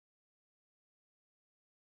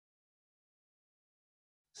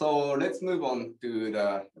So let's move on to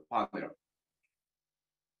the panel.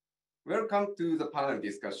 Welcome to the panel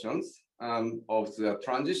discussions of the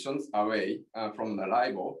transitions away from the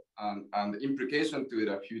LIBOR and implication to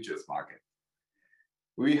the futures market.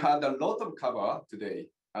 We had a lot of cover today,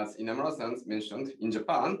 as Inamura-san mentioned. In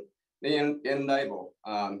Japan, the LIBOR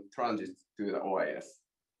transits to the OIS.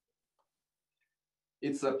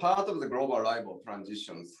 It's a part of the global LIBOR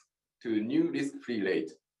transitions to new risk-free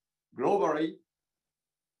rate. Globally,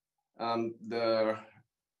 the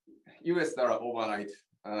US dollar overnight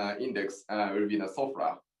index will be the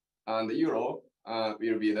SOFR, and the euro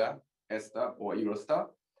will be the ESTA or Eurostar,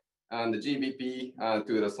 and the GBP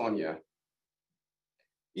to the SONIA.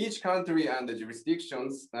 Each country and the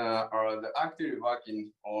jurisdictions are actively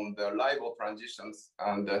working on the LIBOR transitions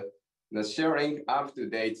and the sharing up to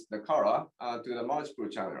date the color to the multiple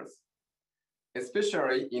channels.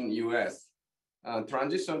 Especially in US,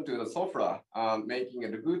 transition to the SOFR making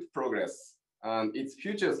a good progress, and its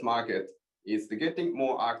futures market is getting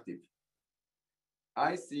more active.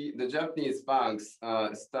 I see the Japanese banks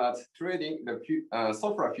start trading the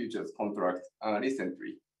SOFR futures contract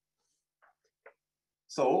recently.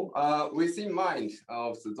 So with in mind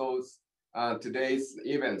of those today's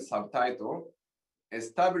event subtitle,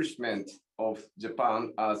 Establishment of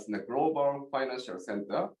Japan as the Global Financial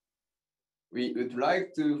Center, we would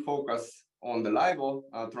like to focus on the LIBOR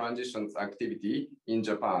transitions activity in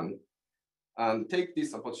Japan and take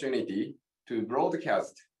this opportunity to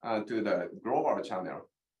broadcast to the global channel.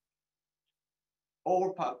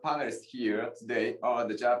 All panelists here today are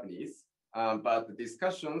the Japanese, but the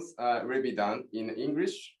discussions will be done in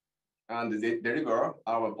English, and they deliver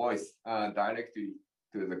our voice directly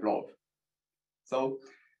to the globe. So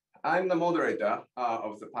I'm the moderator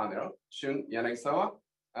of the panel, Shun Yanagisawa,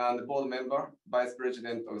 and the board member, vice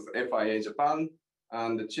president of the FIAJ Japan,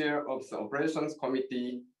 and the chair of the operations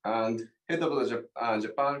committee, and head of the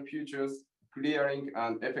Japan Futures Clearing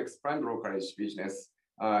and FX Prime Brokerage business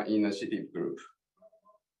in the Citigroup.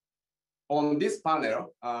 On this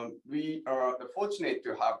panel, we are fortunate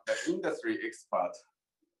to have the industry expert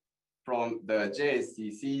from the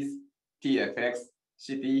JSCCs, TFX,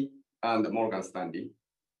 Citi, and Morgan Stanley.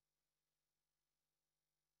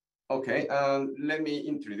 Okay, let me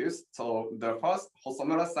introduce. So the first,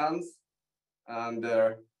 Hosomura-san, and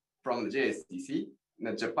from the JSCC,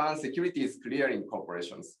 the Japan Securities Clearing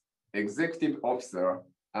Corporations, executive officer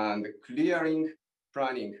and clearing,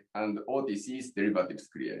 planning, and OTC's derivatives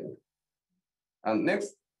clearing. And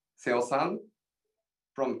next, Seo-san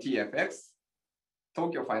from TFX,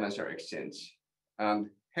 Tokyo Financial Exchange, and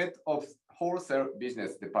head of Wholesale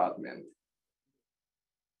Business Department.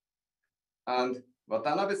 And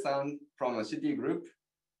Watanabe-san from Citigroup,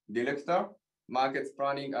 Director, Markets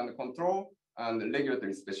Planning and Control, and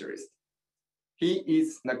Regulatory Specialist. He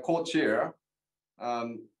is the co-chair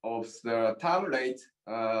of the term rate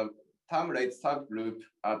subgroup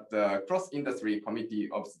at the cross-industry committee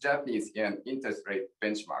of the Japanese yen interest rate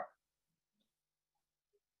benchmark.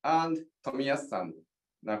 And Tomiyasu-san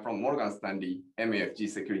from Morgan Stanley MUFG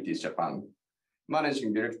Securities Japan,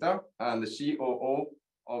 managing director and COO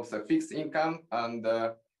of the fixed income and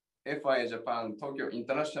FIAJ Japan Tokyo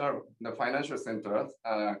International Financial Center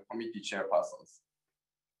committee chairpersons.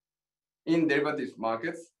 In derivatives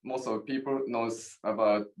markets, most of people knows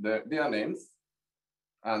about their names,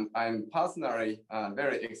 and I'm personally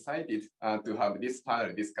very excited to have this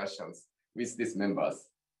panel discussions with these members.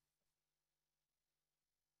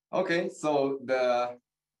 Okay, so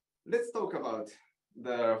let's talk about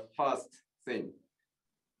the first thing,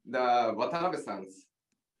 the Watanabe-san's.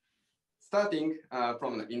 Starting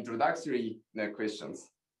from the introductory questions.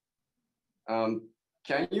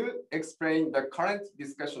 Can you explain the current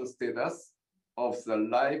discussion status of the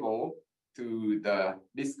LIBOR to the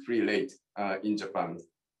risk-free rate in Japan?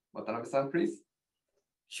 Watanabe-san, please.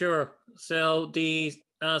 Sure. So the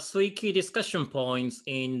three key discussion points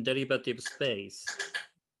in derivative space.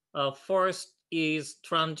 First is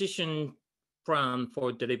transition plan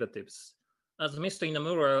for derivatives. As Mr.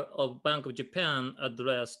 Inamura of Bank of Japan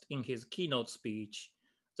addressed in his keynote speech,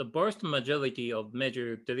 the vast majority of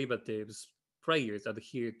major derivatives players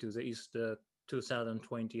adhere to the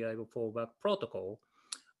 2020 LIBOR fallback protocol,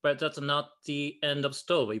 but that's not the end of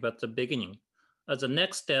story, but the beginning. As a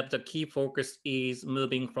next step, the key focus is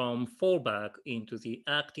moving from fallback into the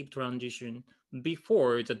active transition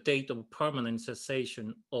before the date of permanent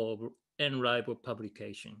cessation of LIBOR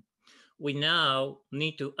publication. We now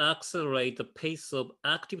need to accelerate the pace of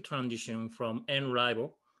active transition from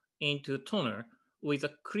LIBOR into TONA with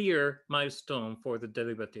a clear milestone for the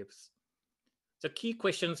derivatives. The key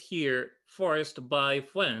questions here, first, by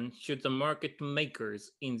when should the market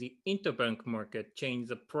makers in the interbank market change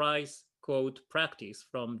the price quote practice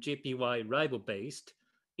from JPY LIBOR-based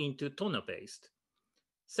into TONA-based?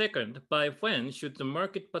 Second, by when should the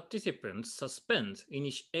market participants suspend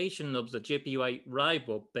initiation of the JPY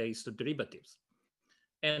LIBOR-based derivatives?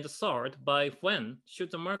 And third, by when should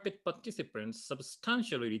the market participants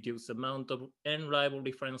substantially reduce the amount of N-LIBOR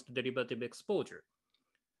referenced derivative exposure?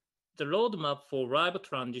 The roadmap for LIBOR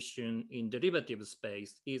transition in derivative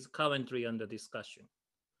space is currently under discussion.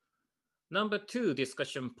 Number 2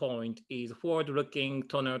 discussion point is forward-looking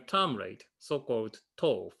TONA term rate, so-called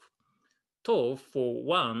TOF. TOF for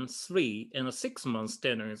 1, 3, and 6 month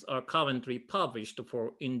tenors are currently published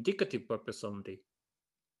for indicative purpose only.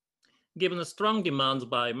 Given the strong demands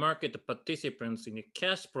by market participants in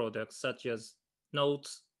cash products such as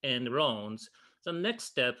notes and loans, the next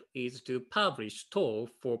step is to publish TOF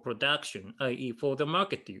for production, i.e. for the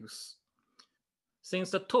market use. Since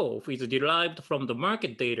the TOF is derived from the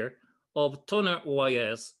market data of TONA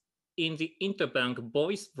OIS in the interbank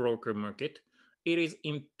voice broker market, it is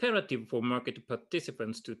imperative for market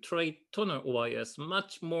participants to trade TONA OIS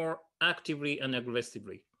much more actively and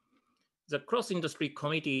aggressively. The cross-industry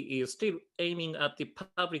committee is still aiming at the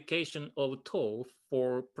publication of TOF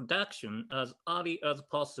for production as early as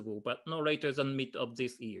possible, but no later than mid of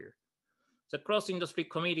this year. The cross-industry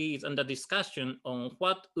committee is under discussion on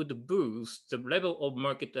what would boost the level of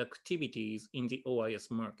market activities in the OIS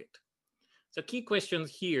market. The key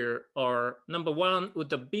questions here are, number 1, would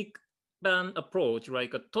the big bang approach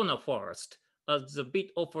like a TONA first as the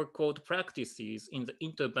bid offer quote practices in the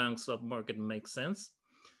interbank submarket make sense?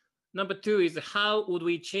 Number 2 is, how would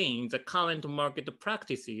we change the current market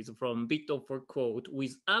practices from bid offer quote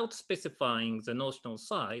without specifying the notional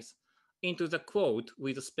size into the quote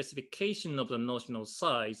with the specification of the notional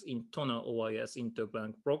size in TONA OIS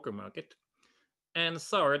interbank broker market? And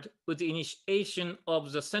third, with the initiation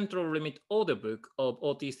of the central limit order book of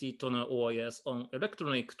OTC TONA OIS on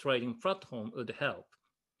electronic trading platform would help.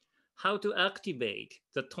 How to activate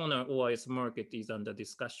the TONA OIS market is under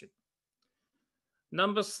discussion.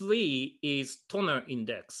 Number 3 is TONA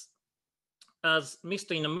index. As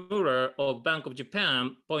Mr. Inamura of Bank of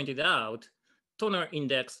Japan pointed out, TONA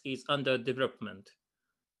index is under development.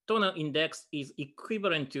 TONA index is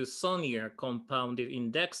equivalent to SONIA compounded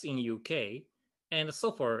index in UK and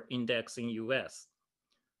SOFR index in US.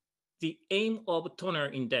 The aim of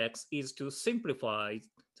TONA index is to simplify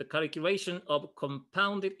the calculation of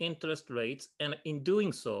compounded interest rates, and in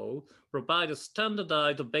doing so, provide a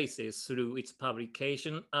standardized basis through its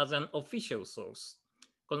publication as an official source.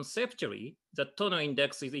 Conceptually, the TONA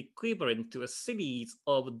index is equivalent to a series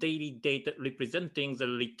of daily data representing the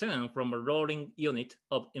return from a rolling unit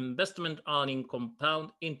of investment earning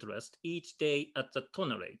compound interest each day at the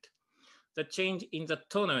TONA rate. The change in the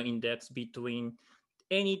TONA index between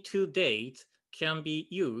any 2 dates can be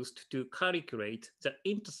used to calculate the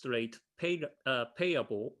interest rate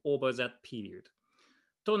payable over that period.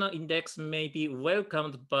 TONA index may be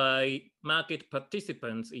welcomed by market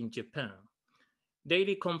participants in Japan.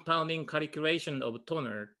 Daily compounding calculation of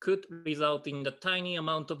TONA could result in the tiny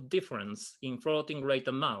amount of difference in floating rate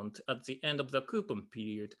amount at the end of the coupon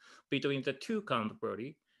period between the two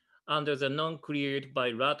counterparties under the non-cleared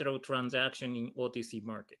bilateral transaction in OTC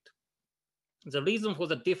market. The reason for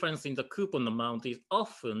the difference in the coupon amount is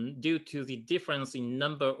often due to the difference in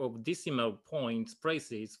number of decimal points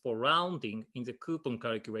places for rounding in the coupon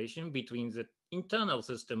calculation between the internal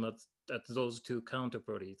system at those two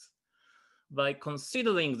counterparties. By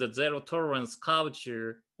considering the zero tolerance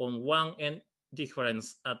culture on one end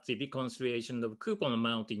difference at the reconciliation of coupon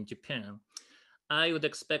amount in Japan, I would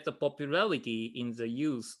expect a popularity in the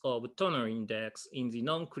use of TONA index in the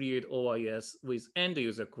non-cleared OIS with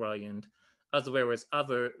end-user client, as well as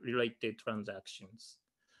other related transactions,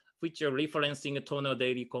 which are referencing a TONA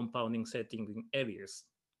daily compounding setting in areas.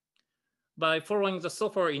 By following the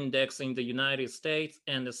SOFR index in the United States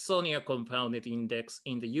and the SONIA compounded index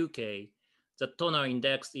in the UK, the TONA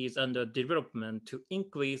index is under development to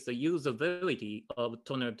increase the usability of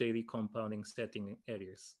TONA daily compounding setting in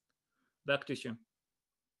areas. Back to Shun.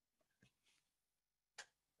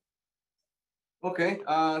 Okay,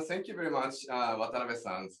 thank you very much,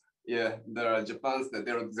 Watanabe-san. Yeah, Japan's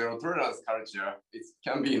zero tolerance culture, it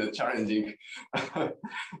can be challenging.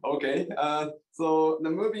 Okay, so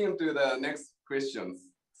moving on to the next questions.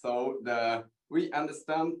 So we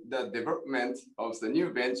understand the development of the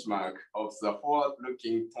new benchmark of the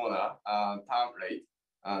forward-looking TONA term rate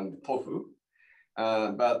and TOFU,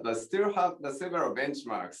 but still have the several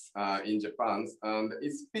benchmarks in Japan, and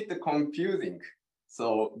it's a bit confusing.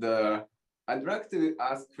 So I'd like to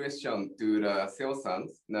ask question to the Seo-san,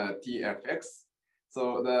 the TFX.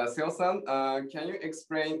 So the Seo-san, can you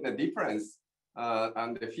explain the difference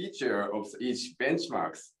and the feature of each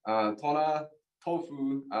benchmarks, TONA,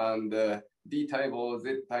 TOFU, and D table,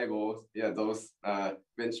 Z table, yeah, those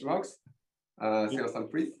benchmarks? Seo-san,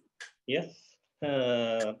 please. Yes,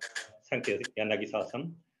 thank you,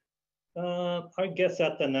 Yanagisawa-san. I guess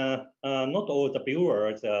that not all the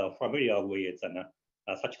viewers are familiar with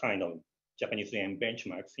such kind of Japanese yen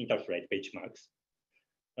benchmarks, interest rate benchmarks.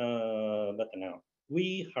 But now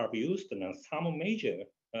we have used some major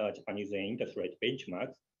Japanese yen interest rate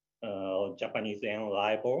benchmarks, Japanese yen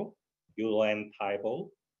LIBOR, Euro yen TIBOR,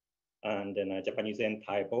 and then Japanese yen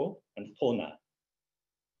TIBOR, and TONA.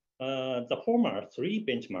 The former three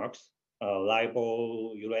benchmarks,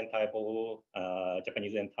 LIBOR, Euro yen TIBOR,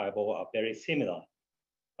 Japanese yen TIBOR, are very similar.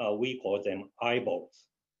 We call them eyeballs.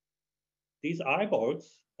 These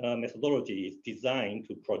eyeballs methodology is designed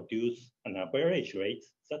to produce an average rate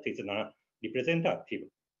that is representative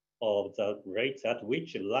of the rates at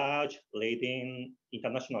which large leading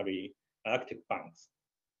internationally active banks.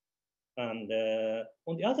 And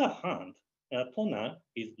on the other hand, TONA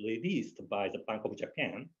is released by the Bank of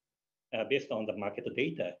Japan based on the market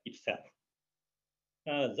data itself.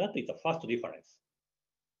 That is the first difference.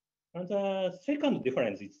 And the second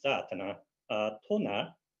difference is that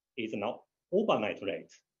TONA is now overnight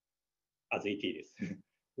rate, as it is.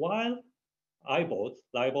 While eyeballs,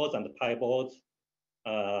 LIBORs, and TIBORs,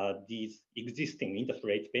 these existing interest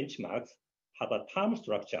rate benchmarks have a term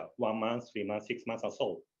structure, 1 month, 3 months, 6 months, and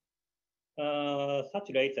so on.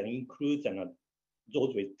 Such rates include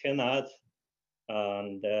those with tenors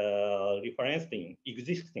and referencing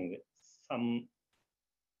existing some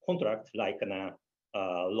contracts like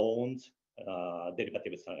loans,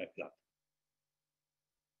 derivatives, like that.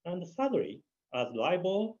 And thirdly, as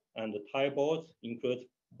LIBOR and TIBORs include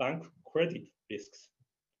bank credit risks,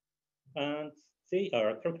 and they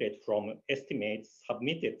are calculated from estimates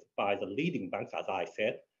submitted by the leading banks, as I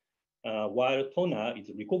said, while TONA is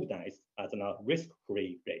recognized as a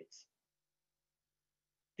risk-free rates.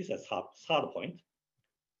 This is a third point.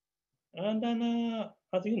 And then,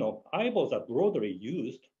 as you know, eyeballs are broadly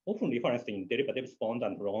used, often referenced in derivatives, bonds,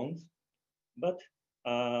 and loans, but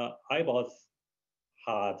eyeballs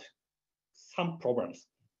had some problems,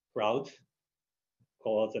 fraud,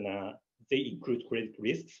 because they include credit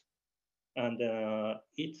risks, and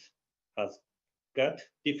it has got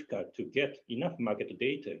difficult to get enough market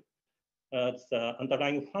data. The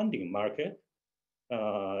underlying funding market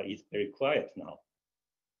is very quiet now.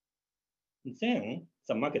 Then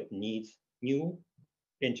the market needs new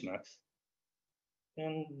benchmarks,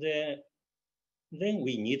 and then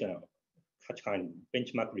we need such kind of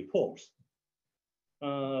benchmark reforms.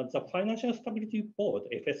 The Financial Stability Board,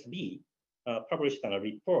 FSB, published a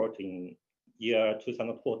report in year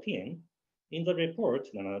 2014. In the report,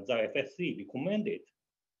 the FSB recommended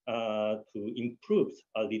to improve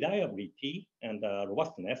reliability and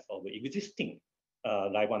robustness of existing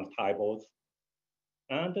LIBOR and TIBORs,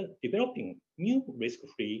 and developing new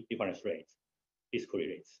risk-free reference rates, risk-free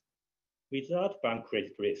rates, without bank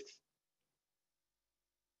credit risks.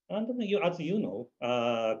 And as you know,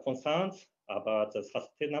 concerns about the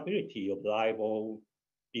sustainability of LIBOR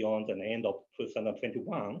beyond the end of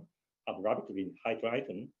 2021 have rapidly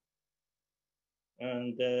highlighted.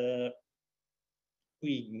 And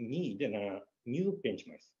we need new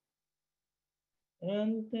benchmarks.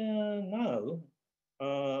 And now,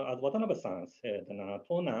 as Watanabe-san said,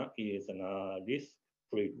 TONA is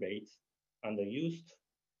risk-free rates and used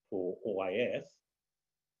for OIS,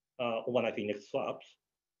 overnight index swaps,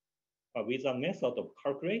 with a method of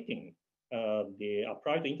calculating the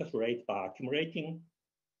applied interest rate by accumulating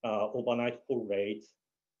overnight full rates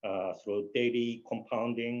through daily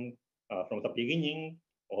compounding from the beginning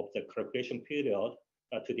of the calculation period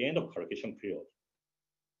to the end of calculation period.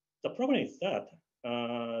 The problem is that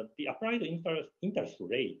the applied interest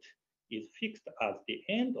rate is fixed at the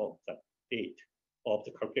end of the date of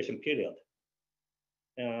the calculation period,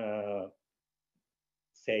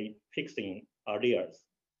 say fixed in arrears.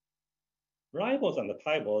 LIBORs and the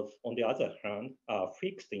TIBORs, on the other hand, are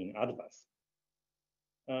fixed in advance.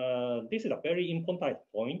 This is a very important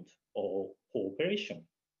point of cooperation.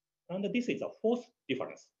 And this is a fourth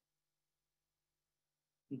difference.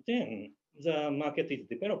 Then the market is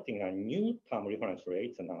developing a new term reference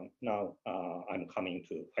rates. And now I'm coming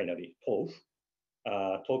to finally TOF,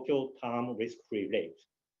 Tokyo Term Risk-Free Rate.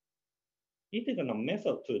 It is a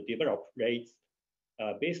method to develop rates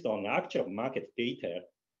based on actual market data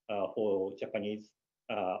for Japanese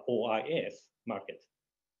OIS market.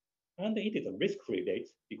 And it is a risk-free rate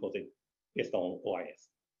because based on OIS.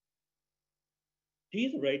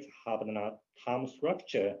 These rates have a term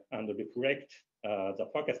structure and reflect the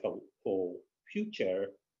forecast for future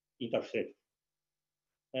interest rate.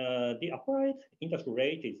 The applied interest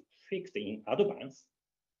rate is fixed in advance.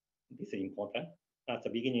 This is important at the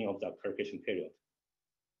beginning of the calculation period.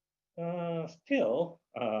 Still,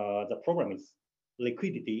 the problem is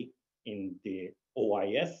liquidity in the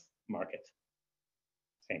OIS market.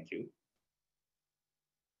 Thank you.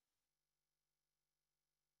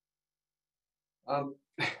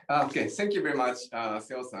 Okay, thank you very much,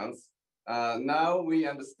 Seo-san. Now we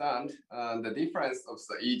understand the difference of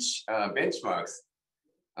each benchmarks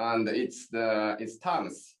and its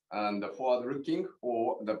terms and the forward-looking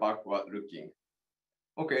or the backward-looking.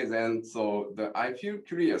 Okay, then, so I feel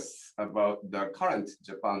curious about the current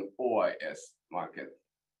Japan OIS market.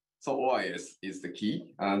 So OIS is the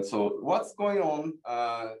key. And so what's going on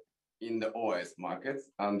in the OIS market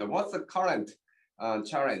and what's the current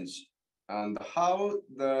challenge and how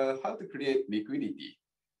to create liquidity?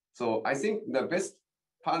 So I think the best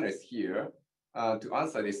panelist here to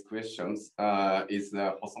answer these questions is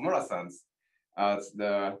Hosomura-san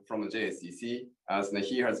from the JSCC, as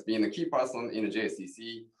he has been a key person in the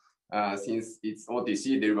JSCC since its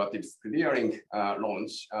OTC derivatives clearing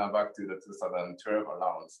launch back to the 2012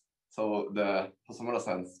 around. So the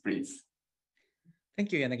Hosomura-san, please.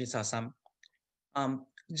 Thank you, Yanagisawa-san.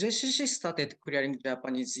 JSCC started clearing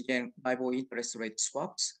Japanese yen LIBOR interest rate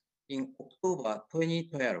swaps in October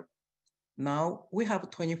 2012. Now we have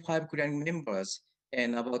 25 clearing members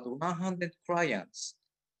and about 100 clients.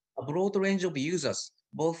 A broad range of users,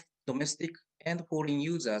 both domestic and foreign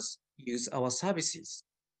users, use our services.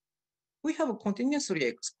 We have continuously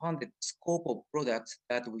expanded the scope of products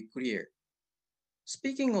that we clear.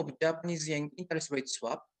 Speaking of Japanese yen interest rate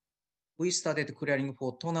swap, we started clearing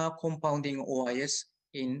for TONA compounding OIS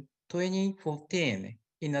in 2014,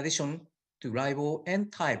 in addition to LIBOR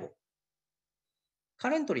and TIBOR.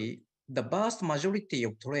 Currently, the vast majority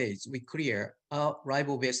of trades we clear are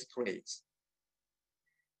LIBOR-based trades.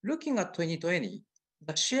 Looking at 2020,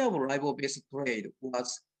 the share of LIBOR-based trade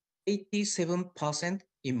was 87%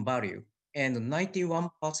 in value and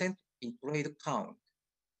 91% in trade count.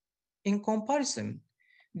 In comparison,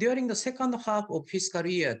 during the second half of fiscal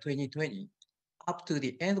year 2020, up to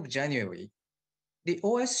the end of January, the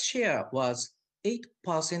OS share was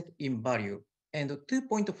 8% in value and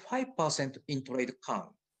 2.5% in trade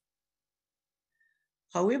count.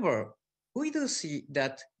 However, we do see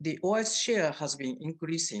that the OS share has been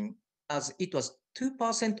increasing as it was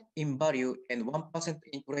 2% in value and 1%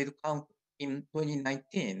 in trade count in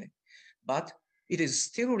 2019, but it is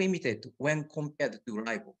still limited when compared to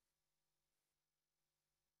LIBOR.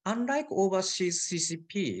 Unlike overseas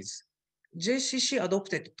CCPs, JSCC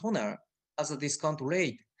adopted TONA as a discount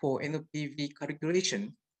rate for NPV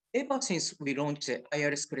calculation ever since we launched the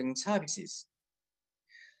IRS clearing services.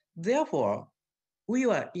 Therefore, we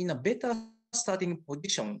are in a better starting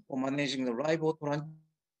position for managing the LIBOR transition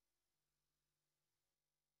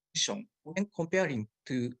when comparing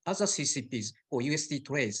to other CCPs for USD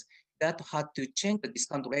trades that had to change the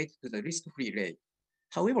discount rate to the risk-free rate.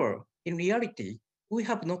 However, in reality, we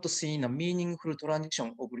have not seen a meaningful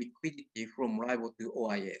transition of liquidity from LIBOR to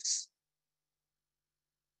OIS.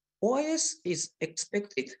 OIS is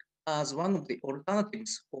expected as one of the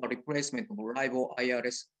alternatives for replacement of LIBOR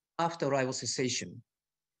IRS after LIBOR cessation.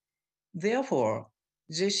 Therefore,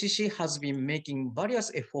 JSCC has been making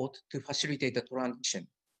various efforts to facilitate the transition.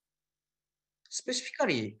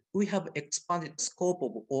 Specifically, we have expanded the scope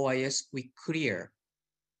of OIS we clear.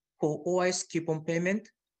 For OIS coupon payment,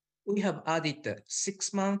 we have added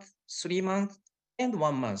 6 months, 3 months, and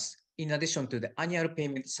 1 month, in addition to the annual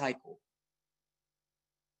payment cycle.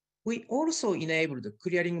 We also enabled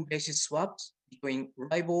clearing basis swaps between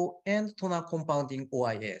LIBOR and TONA compounding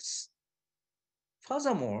OIS.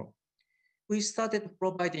 Furthermore, we started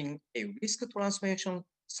providing a risk transformation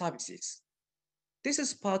services. This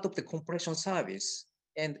is part of the compression service,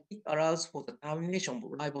 and it allows for the termination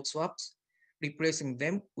of LIBOR swaps, replacing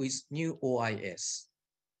them with new OIS.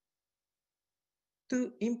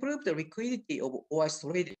 To improve the liquidity of OIS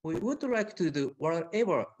trading, we would like to do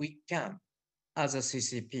whatever we can as a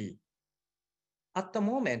CCP. At the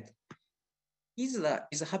moment, ISDA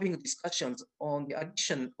is having discussions on the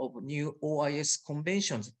addition of new OIS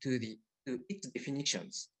conventions to its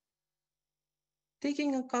definitions.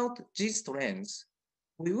 Taking account these trends,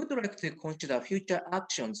 we would like to consider future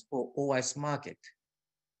actions for OIS market.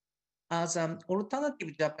 As an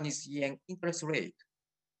alternative Japanese yen interest rate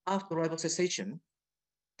after LIBOR cessation,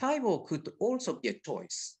 TIBOR could also be a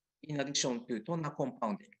choice in addition to TONA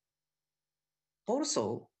compounding.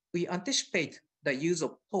 Also, we anticipate the use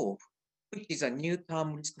of TOF, which is a new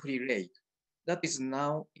term risk-free rate that is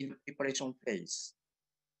now in the preparation phase.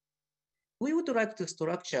 We would like to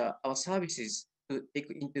structure our services to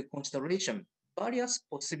take into consideration various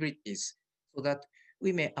possibilities so that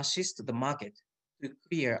we may assist the market to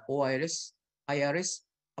clear OIRS, IRS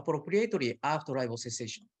appropriately after LIBOR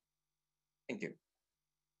cessation. Thank you.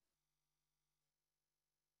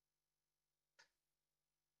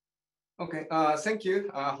 Okay, thank you,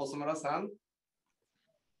 Hosomura-san.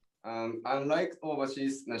 Unlike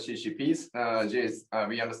overseas CCPs,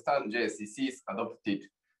 we understand JSCCs adopted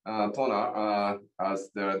TONA as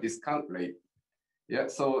the discount rate. Yeah,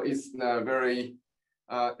 so it's very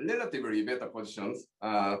relatively better positions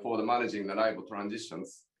for the managing the LIBOR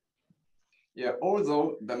transitions. Yeah,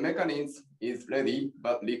 although the mechanism is ready,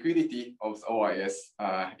 but liquidity of the OIS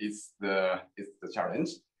is the challenge.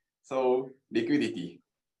 So liquidity.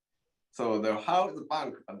 So how the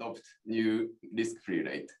bank adopt new risk-free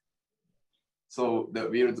rate. So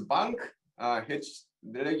will the bank hedge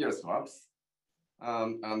the regular swaps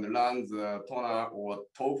and run the TONA or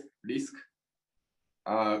TOF risk?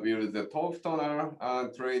 Will the TOF TONA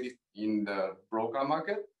trade in the broker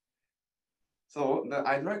market? So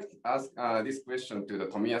I'd like to ask this question to the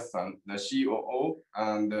Tomiyasu-san, the COO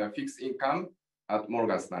and fixed income at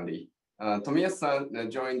Morgan Stanley.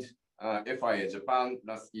 Tomiyasu-san joined FIA Japan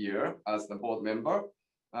last year as the board member,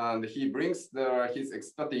 and he brings his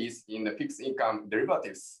expertise in the fixed income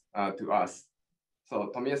derivatives to us. So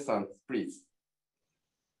Tomiyasu-san, please.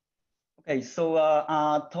 Okay, so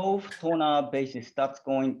TOF TONA basis,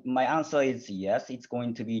 my answer is yes, it's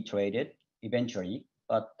going to be traded eventually,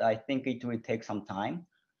 but I think it will take some time.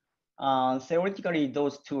 Theoretically,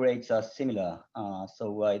 those two rates are similar,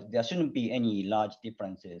 so there shouldn't be any large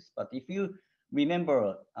differences. But if you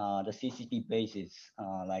remember the CCP basis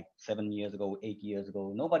like 7 years ago, 8 years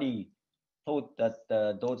ago, nobody thought that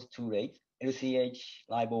those two rates, LCH,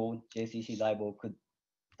 LIBOR, JSCC, LIBOR could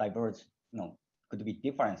diverge, could be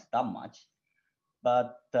different that much.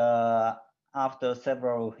 But after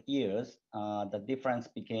several years, the difference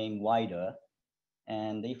became wider.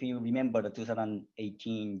 And if you remember the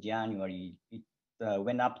 2018 January, it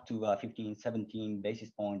went up to 15, 17 basis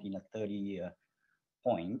point in a 30-year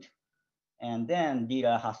point. And then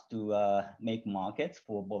dealer has to make markets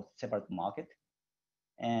for both separate market.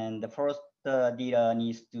 And the first dealer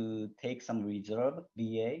needs to take some reserve,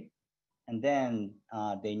 VA, and then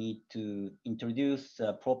they need to introduce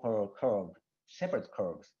a proper curve, separate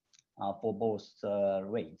curves for both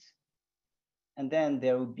rates. And then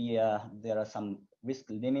there are some risk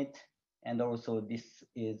limit, and also this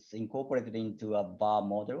is incorporated into a VAR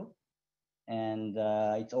model, and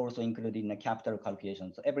it's also included in the capital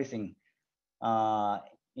calculation. So everything,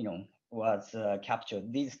 was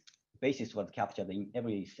captured. This basis was captured in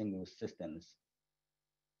every single systems.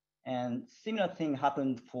 And similar thing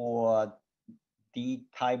happened for D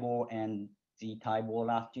TIBOR and Z TIBOR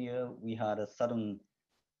last year. We had a sudden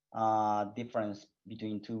difference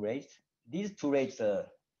between two rates. These two rates are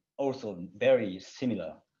also very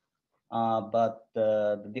similar, but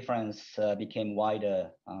the difference became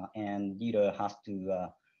wider, and dealer has to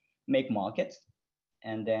make markets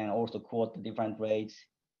and then also quote the different rates,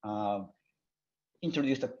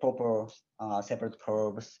 introduce the proper separate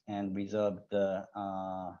curves and reserve the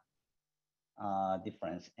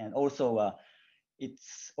difference. And also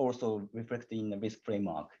it's also reflected in the risk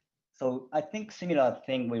framework. So I think similar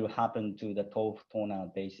thing will happen to the TOF TONA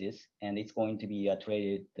basis, and it's going to be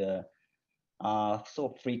traded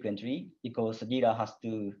so frequently because the dealer has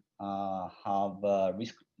to have a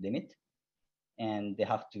risk limit, and they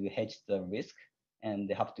have to hedge the risk, and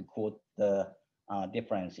they have to quote the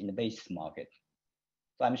difference in the basis market.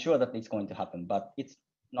 So I'm sure that it's going to happen, but it's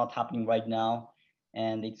not happening right now,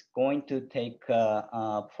 and it's going to take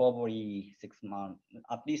probably 6 months,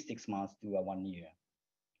 at least 6 months to 1 year.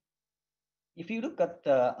 If you look at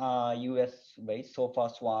the US rates,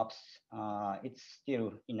 SOFR swaps, it's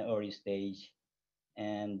still in the early stage,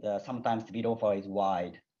 and sometimes the bid offer is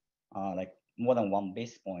wide, like more than 1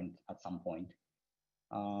 basis point at some point.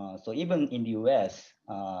 So even in the US,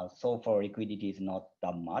 SOFR liquidity is not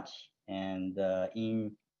that much, and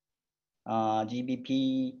in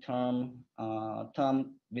GBP term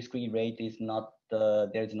risk-free rate is not,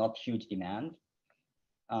 there's not huge demand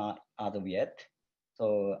as of yet.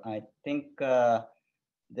 So I think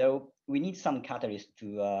we need some catalyst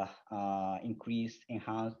to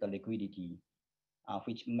enhance the liquidity,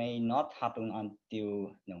 which may not happen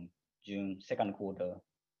until June, second quarter.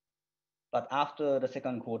 But after the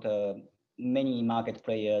second quarter, many market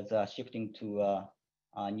players are shifting to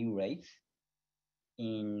new rates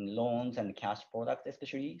in loans and cash products,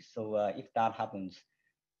 especially. So if that happens,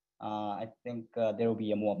 I think there will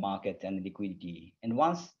be a more market and liquidity. And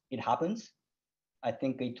once it happens, I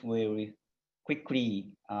think it will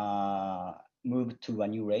quickly move to a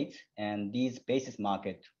new rate, and these basis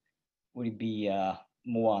market will be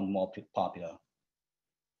more and more popular.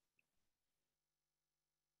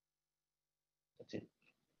 That's it.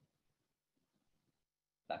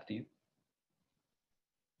 Back to you.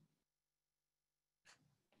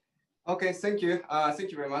 Okay, thank you.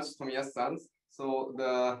 Thank you very much, Tomiyasu-san. So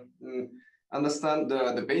understand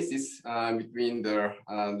the basis between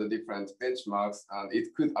the different benchmarks, and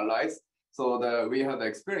it could arise. So we had the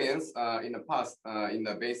experience in the past in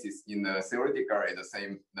the basis in the theoretical the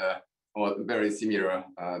same or very similar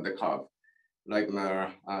the curve, like the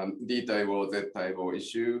D type or Z type or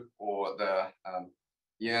issue, or the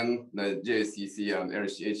yen, the JSCC and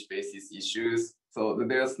LCH basis issues. So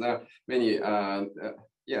there's many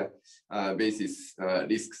basis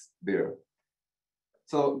risks there.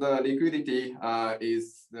 So the liquidity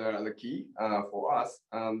is the key for us,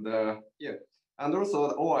 and and also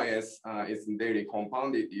the OIS is daily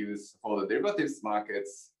compounded use for the derivatives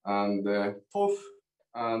markets, and TOF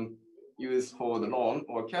used for the loan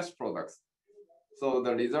or cash products. So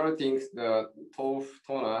the resulting the TOF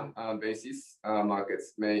TONA basis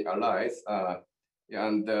markets may arise,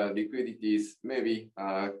 and the liquidities may be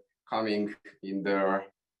coming in there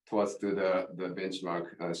towards to the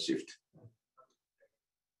benchmark shift.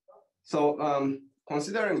 So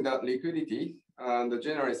considering that liquidity,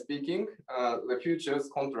 generally speaking, the futures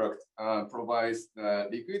contract provides the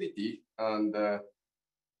liquidity, and the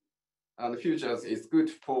futures is good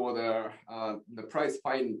for the price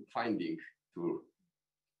finding tool.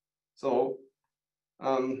 So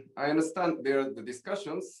I understand there are the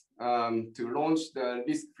discussions to launch the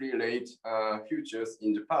risk-free rate futures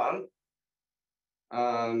in Japan.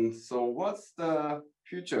 So what's the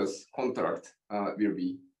futures contract will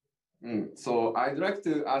be? So I'd like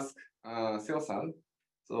to ask Seo-san,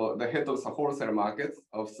 so the head of the wholesale market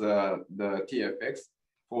of the TFX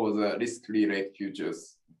for the risk-free rate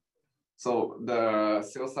futures. So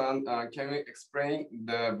Seo-san, can you explain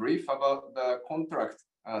the brief about the contract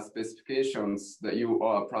specifications that you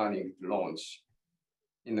are planning to launch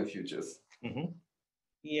in the futures?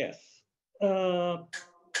 Yes.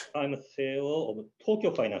 I'm CEO of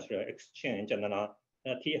Tokyo Financial Exchange, and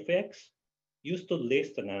TFX used to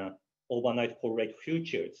list overnight call rate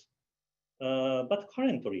futures. But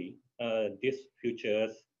currently, these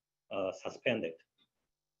futures are suspended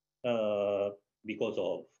because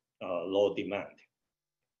of low demand.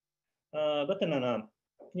 But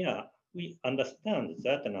we understand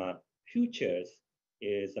that futures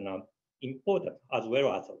is important as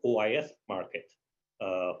well as OIS market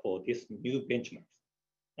for this new benchmarks.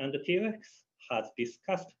 And the TFX has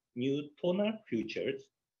discussed new TONA futures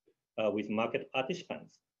with market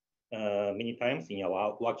participants many times in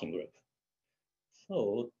our working group.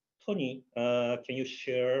 So, Tony, can you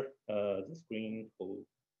share the screen for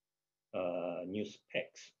new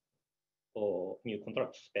specs or new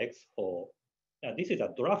contract specs for, this is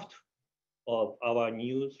a draft of our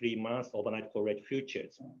new 3-month overnight call rate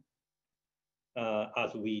futures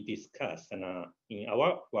as we discussed in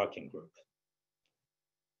our working group.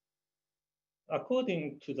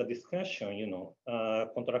 According to the discussion,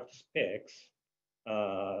 contract specs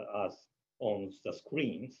as on the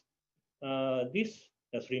screens, this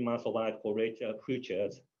 3-month overnight call rate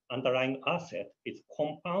futures underlying asset is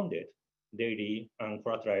compounded daily and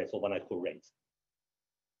collateralized overnight call rates.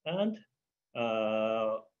 And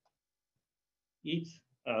each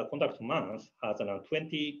contract month has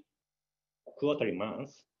 20 quarterly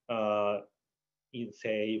months in,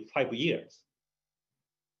 say, 5 years.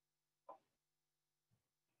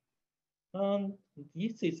 And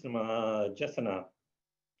this is just like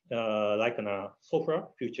SOFR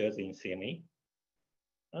futures in CME.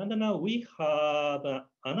 And now we have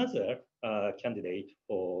another candidate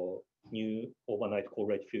for new overnight call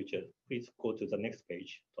rate futures. Please go to the next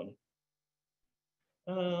page, Tony.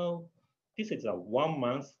 This is a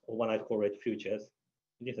 1-month overnight call rate futures.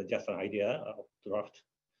 This is just an idea of draft.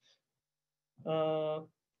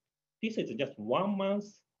 This is just 1 month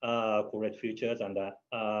call rate futures, and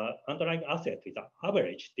underlying asset is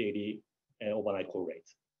average daily overnight call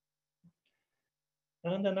rates.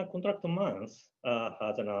 And then a contract month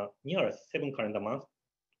has near 7 calendar months,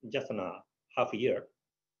 just half a year.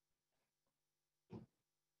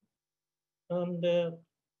 And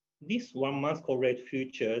this 1 month call rate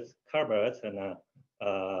futures covers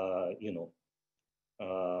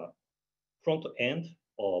front end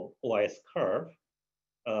of OIS curve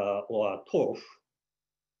or TOF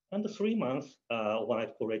And the 3 months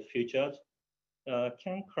overnight call rate futures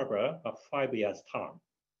can cover a 5 years term.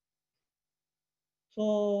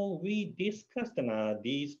 So we discussed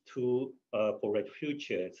these two call rate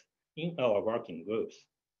futures in our working groups.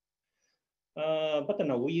 But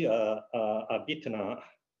we are a bit in a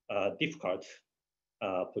difficult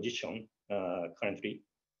position currently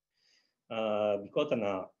because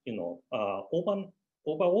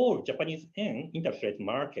overall Japanese yen interest rate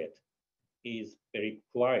market is very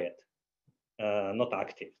quiet, not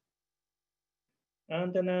active.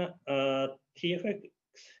 And then TFX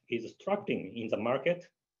is struggling in the market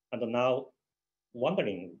and now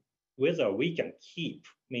wondering whether we can keep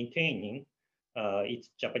maintaining its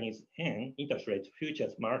Japanese yen interest rate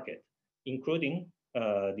futures market, including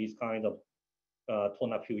these kind of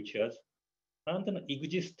TONA futures and an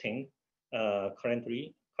existing current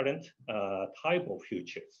type of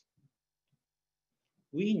futures.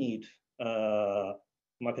 We need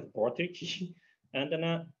market volatility, and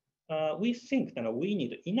then we think that we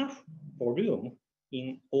need enough volume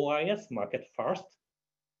in OIS market first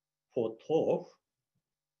for TOF,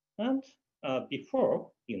 and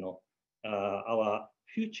before our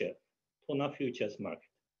future TONA futures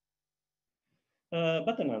market.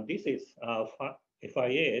 But this is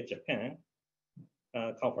FIAJ Japan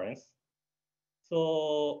conference.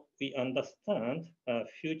 So we understand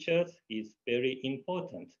futures is very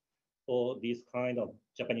important for these kind of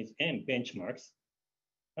Japanese yen benchmarks.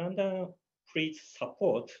 And please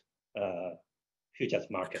support futures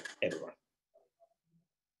market, everyone.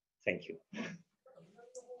 Thank you.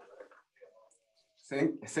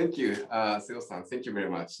 Thank you, Seo-san. Thank you very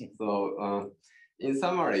much. So in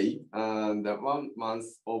summary, the 1 month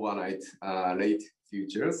overnight rate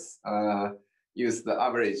futures use the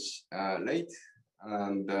average rate,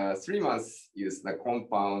 and 3 months use the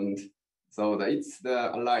compound. So it's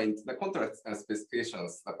the aligned, the contract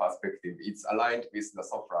specifications, the perspective, it's aligned with the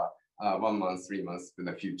SOFR 1 month, 3 months to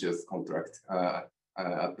the futures contract at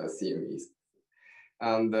the CMEs.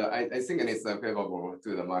 And I think it's favorable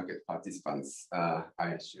to the market participants,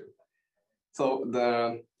 I assume. So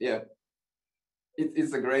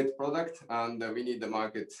it's a great product, and we need the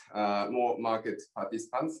market, more market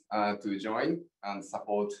participants to join and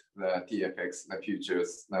support the TFX, the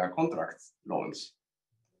futures contracts launch.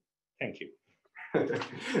 Thank you.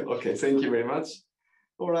 Okay, thank you very much.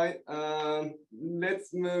 All right,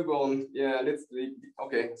 let's move on. Yeah,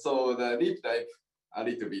 okay, so the deep dive a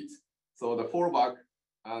little bit. So the fallback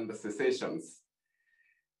and the cessations.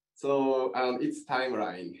 So, and its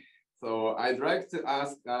timeline. So I'd like to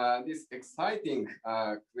ask this exciting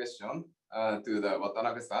question to the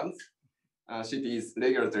Watanabe-san. She is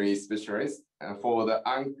regulatory specialist for the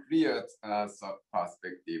uncleared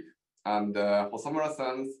perspective, and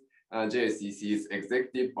Hosomura-san's JSCC's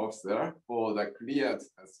executive officer for the cleared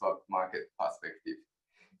swap market perspective.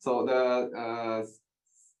 So the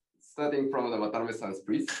starting from the Watanabe-san,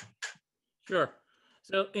 please. Sure.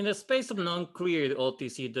 So in the space of non-cleared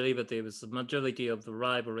OTC derivatives, the majority of the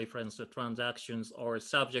LIBOR reference transactions are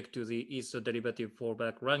subject to the ISDA derivative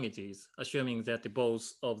fallback languages, assuming that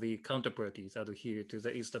both of the counterparties adhere to the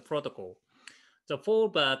ISDA protocol. The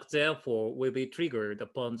fallback, therefore, will be triggered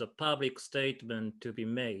upon the public statement to be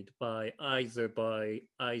made by either by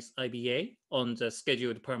IBA on the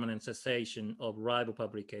scheduled permanent cessation of LIBOR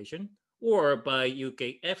publication, or by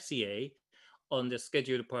UK FCA on the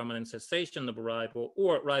scheduled permanent cessation of LIBOR,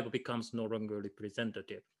 or LIBOR becomes no longer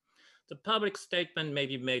representative. The public statement may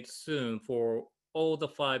be made soon for all the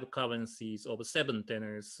 5 currencies of 7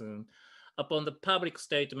 tenors soon. Upon the public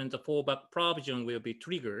statement, the fallback provision will be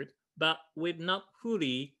triggered, but will not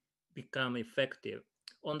fully become effective.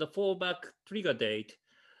 On the fallback trigger date,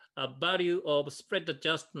 a value of spread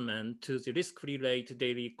adjustment to the risk-free rate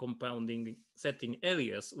daily compounding setting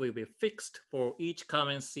areas will be fixed for each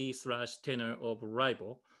currency/tenor of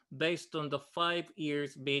LIBOR based on the 5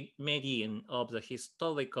 years median of the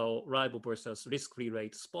historical LIBOR versus risk-free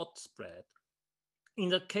rate spot spread. In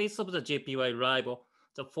the case of the JPY LIBOR,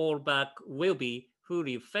 the fallback will be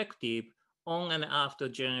fully effective on and after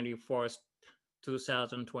January 1st,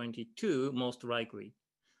 2022, most likely.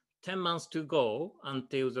 10 months to go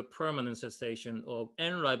until the permanent cessation of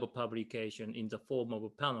LIBOR publication in the form of a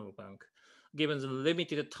Panama Bank. Given the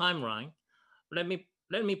limited timeline, let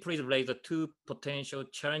me please raise the 2 potential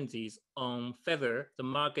challenges on whether the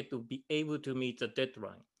market will be able to meet the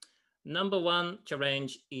deadline. Number 1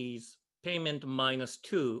 challenge is payment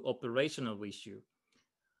 -2 operational issue.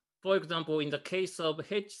 For example, in the case of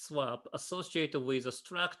hedge swap associated with the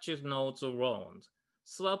structured notes or loans,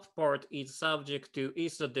 swap part is subject to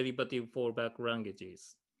ISDA derivative fallback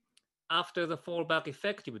languages. After the fallback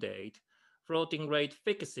effective date, floating rate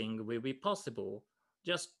fixing will be possible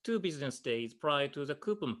just 2 business days prior to the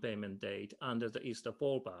coupon payment date under the Easter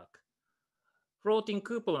fallback. Floating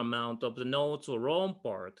coupon amount of the notes or loan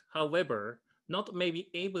part, however, not may be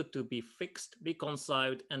able to be fixed,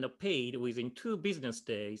 reconciled, and paid within 2 business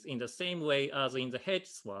days in the same way as in the hedge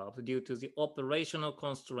swap due to the operational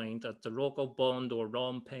constraint at the local bond or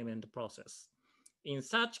loan payment process. In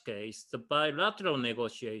such case, the bilateral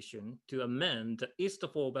negotiation to amend the Easter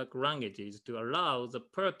fallback languages to allow the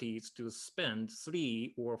parties to spend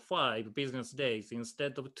 3 or 5 business days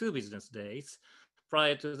instead of 2 business days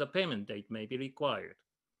prior to the payment date may be required.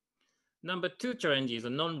 Number 2 challenge is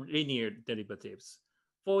non-linear derivatives.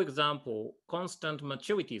 For example, constant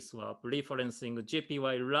maturity swap referencing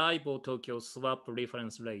JPY LIBOR Tokyo swap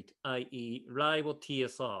reference rate, i.e. LIBOR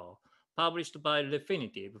TSR, published by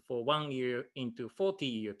Refinitiv for 1 year into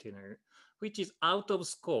 40-year tenor, which is out of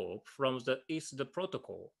scope from the ISDA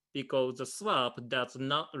protocol because the swap does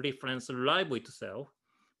not reference LIBOR itself,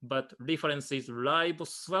 but references LIBOR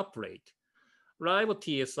swap rate. LIBOR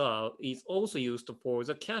TSR is also used for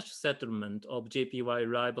the cash settlement of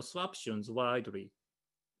JPY LIBOR swaptions widely.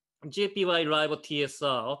 JPY LIBOR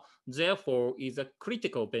TSR, therefore, is a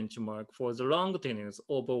critical benchmark for the long tenors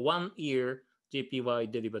over 1 year JPY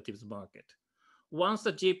derivatives market. Once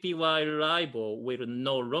the JPY LIBOR will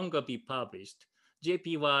no longer be published,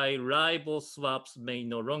 JPY LIBOR swaps may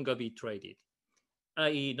no longer be traded,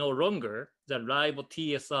 i.e. no longer the LIBOR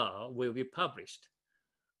TSR will be published.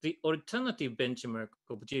 The alternative benchmark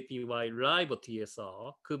of JPY LIBOR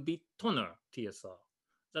TSR could be TONA TSR.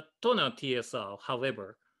 The TONA TSR,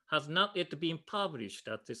 however, has not yet been published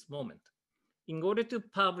at this moment. In order to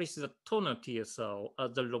publish the TONA TSR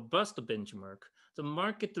as a robust benchmark, the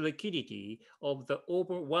market liquidity of the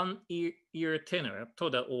over 1 year tenor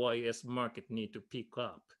TONA OIS market need to pick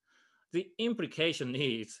up. The implication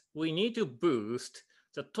is we need to boost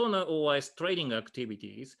the TONA OIS trading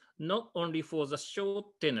activities, not only for the short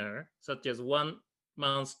tenor, such as 1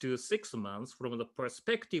 month to 6 months from the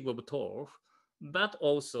perspective of TORF, but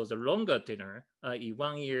also the longer tenor, i.e.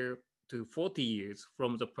 1 year to 40 years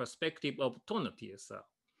from the perspective of TONA TSR.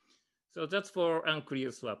 So that's for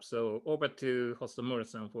uncleared swap. So over to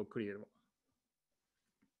Hosomura-san for clear.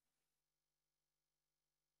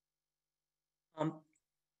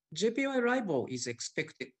 JPY LIBOR is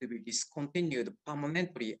expected to be discontinued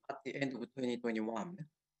permanently at the end of 2021.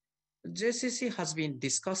 JSCC has been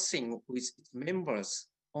discussing with its members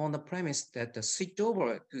on the premise that the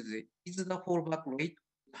switchover to the ISDA fallback rate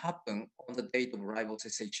would happen on the date of LIBOR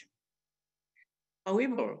cessation.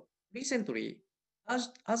 However, recently,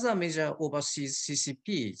 other major overseas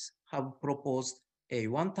CCPs have proposed a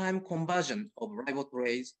one-time conversion of LIBOR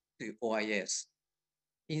trades to OIS,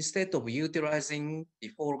 instead of utilizing the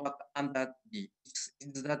fallback under the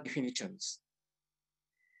ISDA definitions.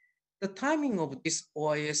 The timing of this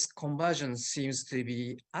OIS conversion seems to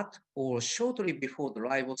be at or shortly before the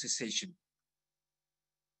LIBOR cessation.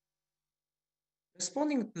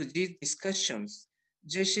 Responding to these discussions,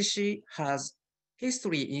 JSCC has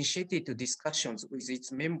hastily initiated discussions with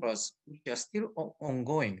its members, which are still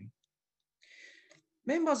ongoing.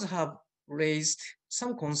 Members have raised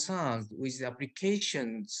some concerns with the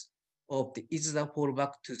applications of the ISDA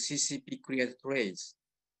fallback to CCP cleared trades.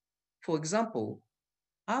 For example,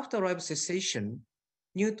 after LIBOR cessation,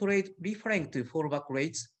 new trades referring to fallback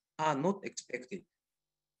rates are not expected.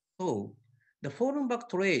 So the fallen back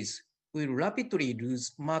trades will rapidly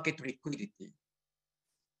lose market liquidity.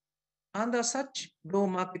 Under such low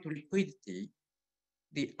market liquidity,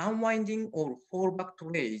 the unwinding of fallback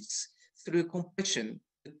trades through compression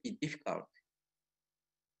would be difficult.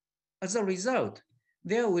 As a result,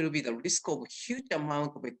 there will be the risk of a huge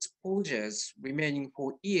amount of exposures remaining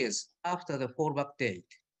for years after the fallback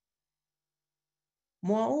date.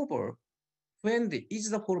 Moreover, when the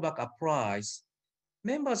ISDA fallback applies,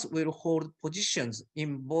 members will hold positions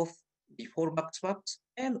in both the fallback swaps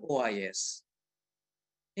and OIS.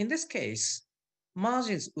 In this case,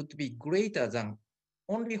 margins would be greater than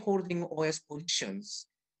only holding OIS positions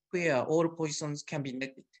where all positions can be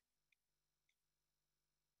netted.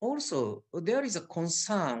 Also, there is a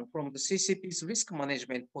concern from the CCP's risk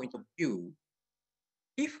management point of view.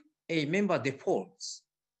 If a member defaults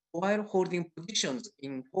while holding positions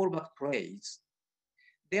in fallback trades,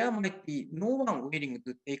 there might be no one willing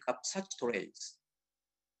to take up such trades.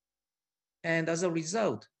 And as a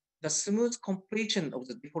result, the smooth completion of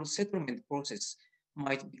the default settlement process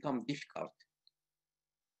might become difficult.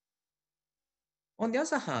 On the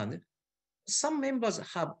other hand, some members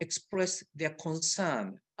have expressed their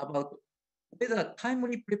concern about whether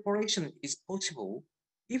timely preparation is possible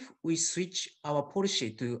if we switch our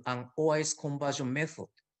policy to an OIS conversion method.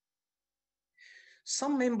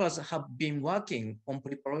 Some members have been working on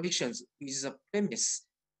preparations with the premise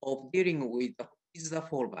of dealing with the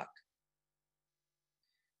fallback.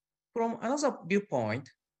 From another viewpoint,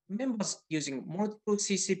 members using multiple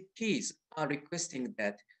CCPs are requesting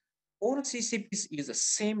that all CCPs use the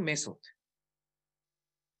same method.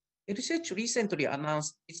 LCH recently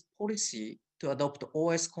announced its policy to adopt the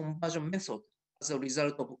OS conversion method as a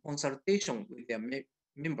result of consultation with their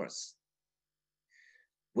members.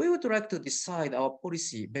 We would like to decide our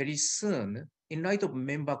policy very soon in light of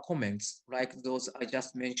member comments like those I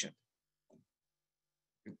just mentioned.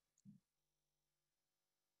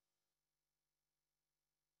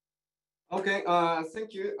 Okay,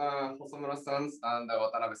 thank you, Hosomura-san and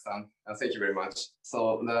Watanabe-san. Thank you very much.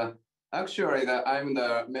 So actually, I'm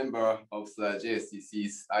the member of the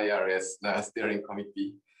JSCC's IRS steering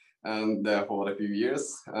committee, and for a few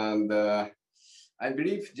years, and I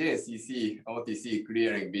believe JSCC OTC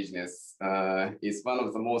clearing business is one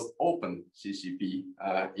of the most open CCP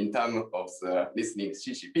in terms of listening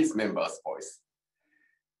CCP's members' voice.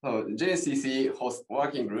 So JSCC hosts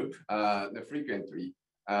working group frequently,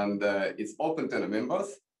 and it's open to the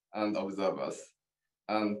members and observers.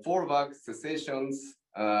 And fallback cessations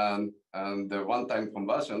and one-time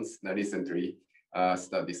conversions, the recently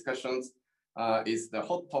started discussions, is the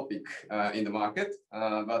hot topic in the market,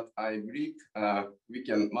 but I believe we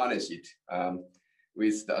can manage it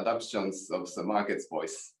with the adoptions of the market's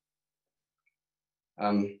voice.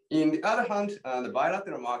 In the other hand, the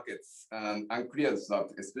bilateral markets and uncleared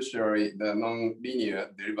swaps, especially the non-linear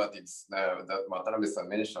derivatives that Watanabe-san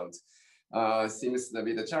mentioned, seems to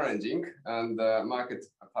be challenging, and market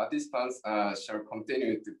participants shall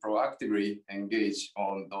continue to proactively engage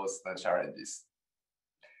on those challenges.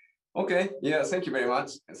 Okay, yeah, thank you very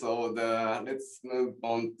much. So let's move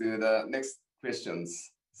on to the next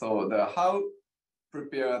questions. So how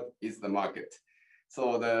prepared is the market?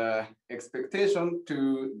 So the expectation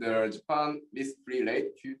to the Japan risk-free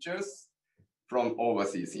rate futures from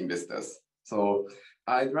overseas investors. So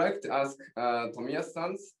I'd like to ask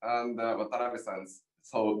Tomiyasu-san and Watanabe-san,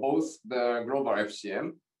 so both the global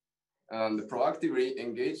FCM and proactively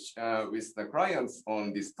engage with the clients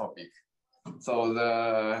on this topic. So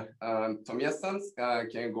Tomiyasu-san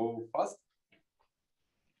can go first.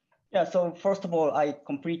 Yeah, so first of all, I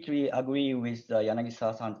completely agree with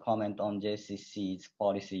Yanagisawa-san's comment on JSCC's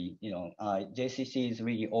policy. JSCC is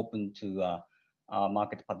really open to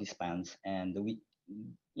market participants, and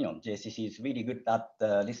JSCC is really good at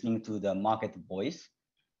listening to the market voice.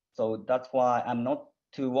 So that's why I'm not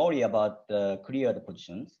too worried about the cleared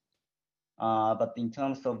positions. But in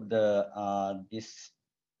terms of this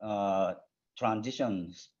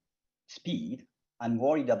transition speed, I'm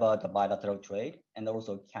worried about the bilateral trade and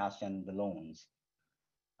also cash and the loans.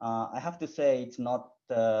 I have to say it's not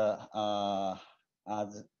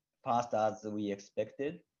as fast as we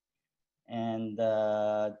expected. And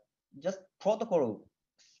just protocol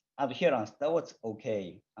adherence, that was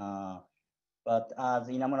okay. But as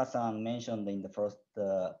Inamura-san mentioned in the first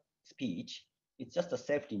speech, it's just a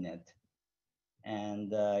safety net.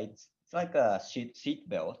 And it's like a seat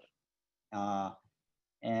belt.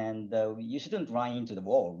 And you shouldn't run into the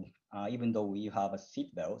wall, even though you have a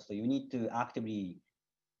seatbelt. So you need to actively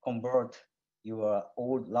convert your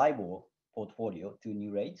old LIBOR portfolio to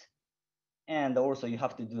new rates. And also you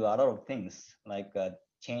have to do a lot of things like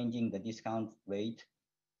changing the discount rate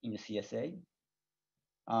in the CSA.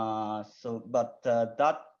 But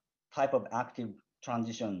that type of active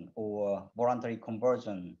transition or voluntary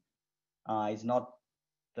conversion is not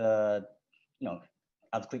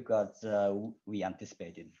as quick as we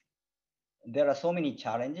anticipated. There are so many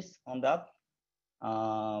challenges on that.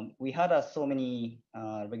 We had so many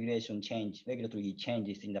regulatory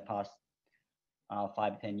changes in the past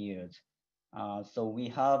 5-10 years. So we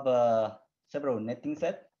have several netting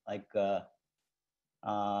sets like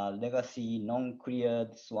legacy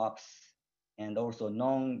non-cleared swaps and also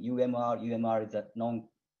non-UMR. UMR is a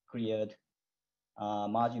non-cleared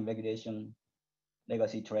margin regulation,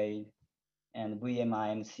 legacy trade, and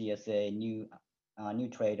VMIM CSA new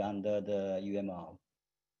trade under the UMR.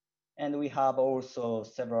 And we have also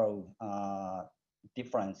several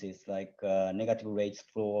differences like negative rates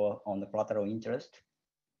floor on the collateral interest,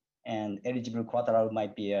 and eligible collateral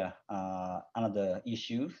might be another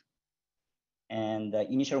issue. And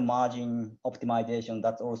initial margin optimization,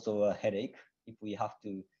 that's also a headache if we have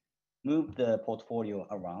to move the portfolio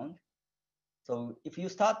around. So if you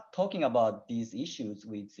start talking about these issues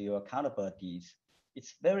with your counterparties,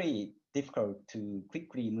 it's very difficult to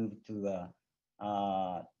quickly move to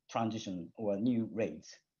transition or new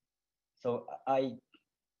rates. So I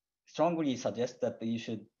strongly suggest that you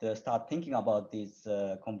should start thinking about this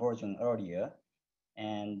conversion earlier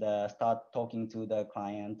and start talking to the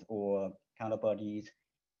client or counterparties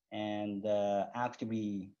and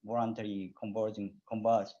actively voluntary conversion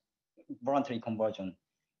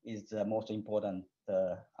is the most important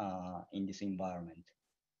in this environment.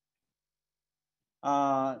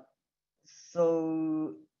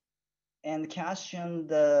 So, and cash and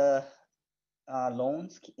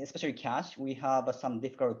loans, especially cash, we have some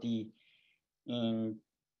difficulty in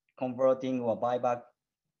converting or buyback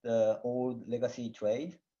the old legacy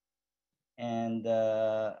trade. And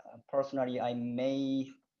personally,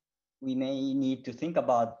 we may need to think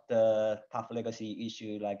about the tough legacy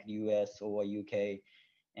issue like the US or UK,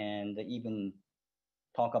 and even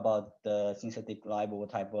talk about the synthetic LIBOR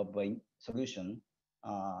type of solution.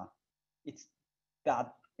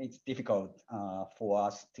 It's difficult for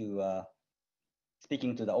us to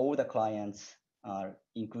speaking to the older clients,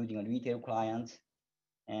 including retail clients,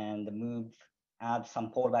 and add some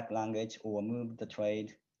fallback language or move the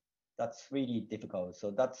trade. That's really difficult. So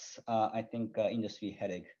that's, I think, industry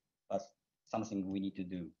headache. That's something we need to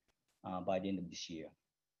do by the end of this year.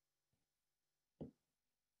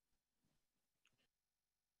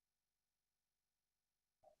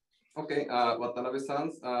 Okay,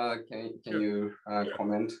 Watanabe-san, can you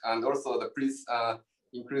comment? And also, please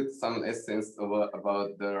include some essence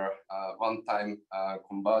about the one-time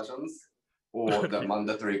conversions or the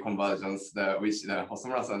mandatory conversions, which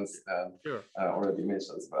Hosomura-san already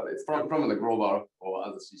mentioned, but it's from the global or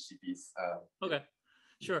other CCPs. Okay,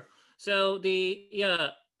 sure. So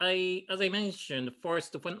as I mentioned,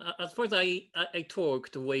 first, as far as I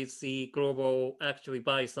talked with the global actually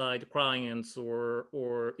buy-side clients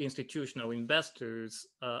or institutional investors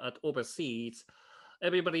at overseas,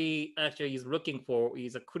 everybody actually is looking for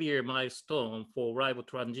is a clear milestone for rival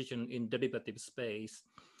transition in derivative space.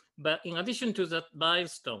 But in addition to that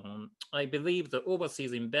milestone, I believe the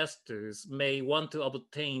overseas investors may want to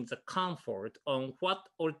obtain the comfort on what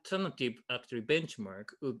alternative actually benchmark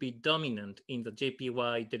would be dominant in the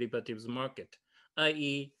JPY derivatives market,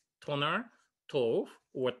 i.e. TONA, TOF,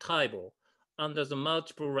 or TIBOR under the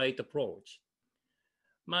multiple rate approach.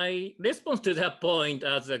 My response to that point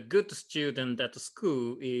as a good student at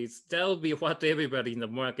school is that'll be what everybody in the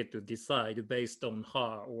market will decide based on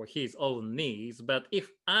her or his own needs. But if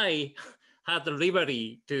I had the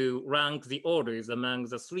liberty to rank the orders among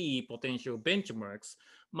the three potential benchmarks,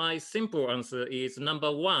 my simple answer is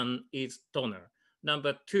number 1 is TONA,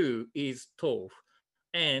 number 2 is TOF,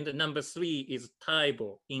 and number 3 is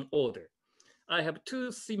TIBOR in order. I have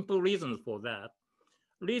 2 simple reasons for that.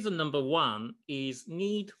 Reason number 1 is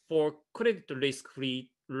need for credit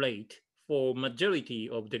risk-free rate for majority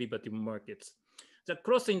of derivative markets. The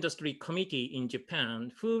cross-industry committee in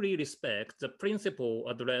Japan fully respects the principle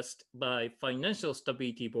addressed by Financial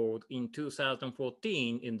Stability Board in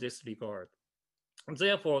 2014 in this regard.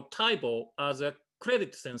 Therefore, TIBOR as a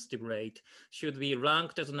credit-sensitive rate should be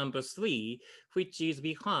ranked as number 3, which is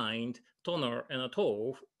behind TONA and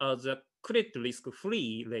TOF as a credit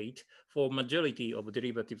risk-free rate for majority of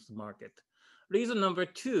derivatives market. Reason number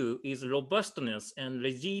 2 is robustness and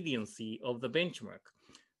resiliency of the benchmark.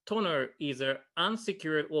 TONA is an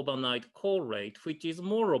unsecured overnight call rate, which is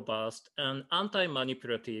more robust and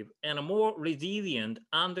anti-manipulative and more resilient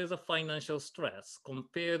under the financial stress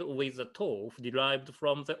compared with the TOF derived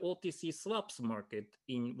from the OTC swaps market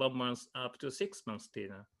in 1 month up to 6 months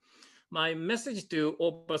tenor. My message to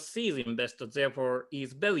overseas investors, therefore,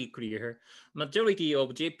 is very clear. Majority of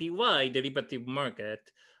JPY derivative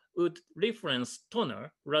market would reference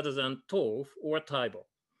TONA rather than TOF or TIBOR.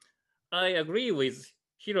 I agree with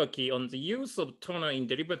Hiroki on the use of TONA in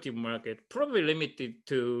derivative market, probably limited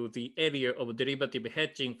to the area of derivative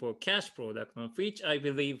hedging for cash product, on which I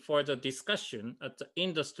believe further discussion at the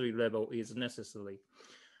industry level is necessary.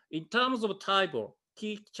 In terms of TIBOR,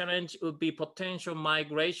 key challenge would be potential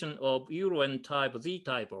migration of Euro and TIBOR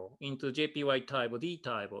Z-TIBOR into JPY TIBOR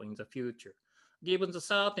D-TIBOR in the future. Given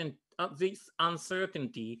this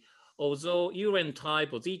uncertainty, although Euro and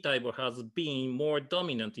TIBOR Z-TIBOR has been more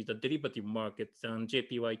dominant in the derivative market than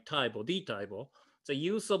JPY TIBOR D-TIBOR, the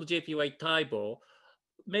use of JPY TIBOR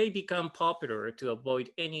may become popular to avoid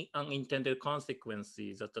any unintended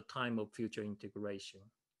consequences at the time of future integration.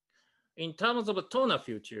 In terms of TONA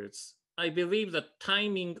futures, I believe the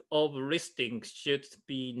timing of listing should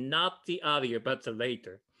be not the earlier but the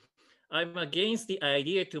later. I'm against the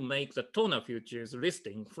idea to make the TONA futures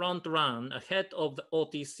listing front run ahead of the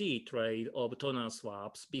OTC trade of TONA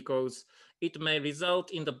swaps because it may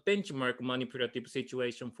result in the benchmark manipulative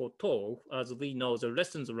situation for TOF, as we know the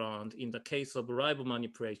lessons learned in the case of LIBOR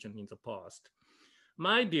manipulation in the past.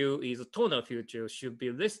 My view is TONA futures should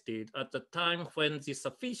be listed at the time when the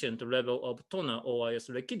sufficient level of TONA OIS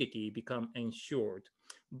liquidity become ensured.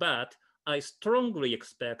 But I strongly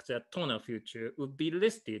expect that TONA future would be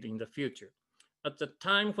listed in the future. At the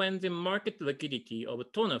time when the market liquidity of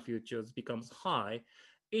TONA futures becomes high,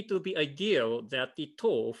 it would be ideal that the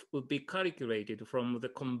TOF would be calculated from the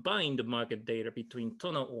combined market data between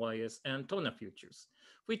TONA OIS and TONA futures,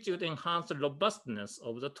 which would enhance the robustness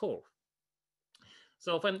of the TOF.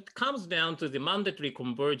 So when it comes down to the mandatory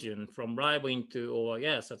conversion from LIBOR into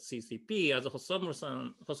OIS at CCP, as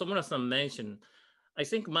Hosomura-san mentioned, I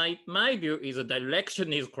think my view is the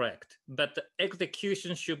direction is correct, but the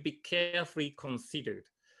execution should be carefully considered.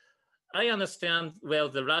 I understand well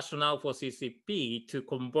the rationale for CCP to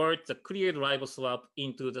convert the cleared LIBOR swap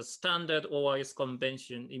into the standard OIS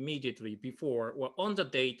convention immediately before or on the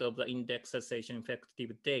date of the index cessation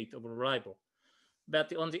effective date of LIBOR.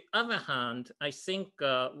 But on the other hand, I think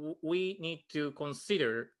we need to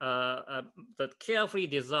consider the carefully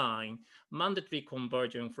designed mandatory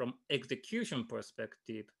conversion from execution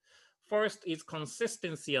perspective. First is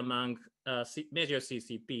consistency among major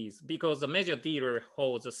CCPs because the major dealer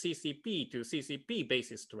holds a CCP to CCP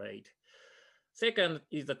basis trade. Second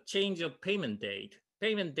is the change of payment date.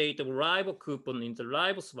 Payment date of LIBOR coupon in the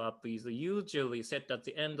LIBOR swap is usually set at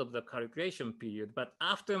the end of the calculation period, but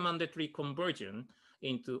after mandatory conversion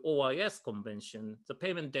into OIS convention, the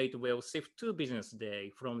payment date will shift 2 business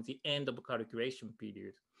days from the end of calculation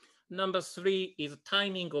period. Number 3 is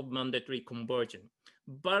timing of mandatory conversion.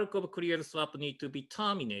 Bulk of cleared swap need to be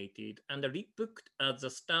terminated and rebooked as the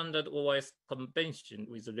standard OIS convention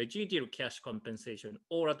with residual cash compensation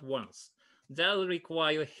all at once. That will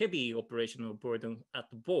require heavy operational burden at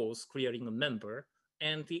both clearing member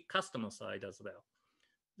and the customer side as well.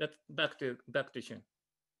 That's back to Shun.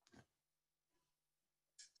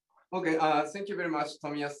 Okay, thank you very much,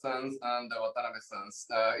 Tomiyasu-san and Watanabe-san.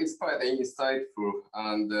 It's quite insightful,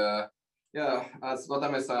 and yeah, as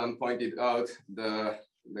Watanabe-san pointed out, the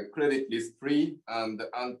credit risk-free and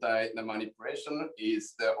anti-manipulation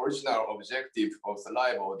is the original objective of the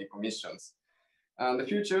LIBOR decommissions. And the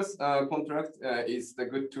futures contract is the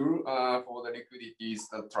good tool for the liquidities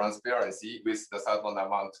and transparency with the certain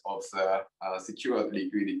amount of the secured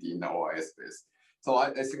liquidity in the OIS space. So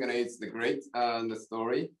I think it's the great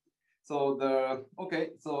story. So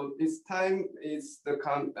so this time is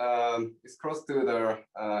it's close to the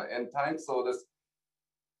end time. So this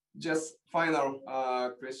just final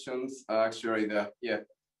questions. Actually, the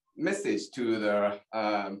message to the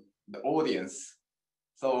audience.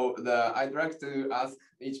 So I'd like to ask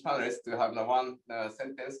each panelist to have one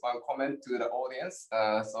sentence, one comment to the audience.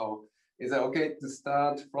 So is it okay to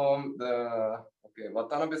start from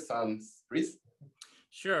Watanabe-san, please?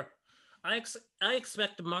 Sure. I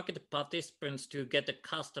expect market participants to get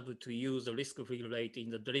accustomed to use the risk-free rate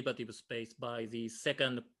in the derivative space by the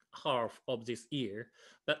second half of this year.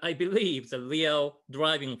 But I believe the real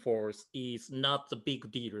driving force is not the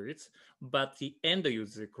big dealers, but the end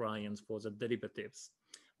user clients for the derivatives.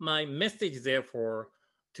 My message, therefore,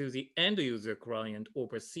 to the end user client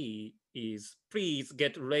overseas is please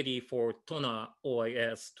get ready for TONA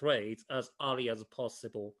OIS trades as early as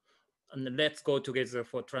possible. And let's go together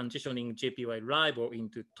for transitioning JPY LIBOR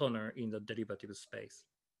into TONA in the derivative space.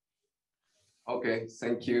 Okay,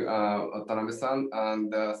 thank you, Watanabe-san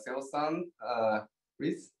and Seo-san,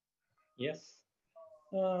 please. Yes.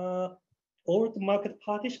 All the market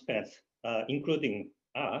participants, including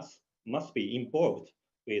us, must be involved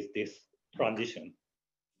with this transition.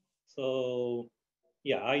 So,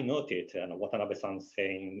 yeah, I noted Watanabe-san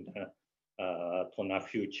saying TONA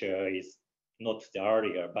future is not the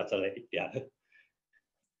earlier, but yeah.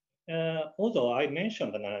 Although I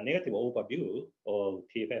mentioned a negative overview of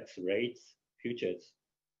TFX rates futures,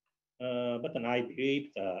 but I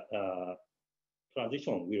believe the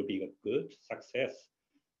transition will be a good success,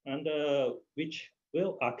 and which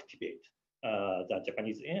will activate the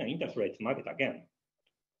Japanese interest rate market again.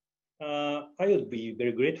 I would be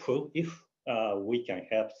very grateful if we can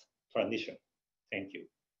help transition. Thank you.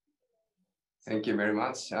 Thank you very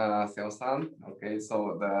much, Seo-san. Okay,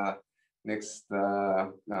 so the next,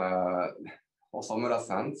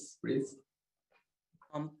 Hosomura-san, please.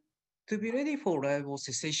 To be ready for LIBOR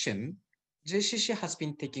cessation, JSCC has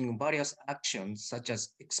been taking various actions such as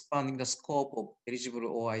expanding the scope of eligible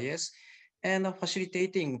OIS and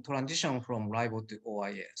facilitating transition from LIBOR to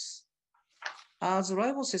OIS. As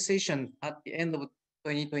rival cessation at the end of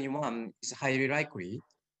 2021 is highly likely,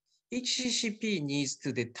 each CCP needs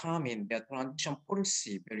to determine their transition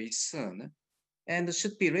policy very soon and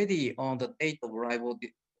should be ready on the date of rival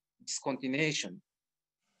discontinuation.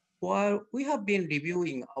 While we have been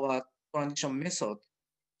reviewing our transition method,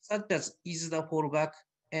 such as is the fallback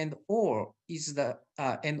and or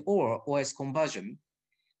OS conversion,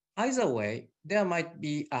 either way, there might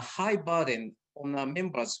be a high burden on our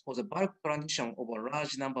members for the bulk transition of a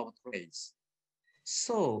large number of trades.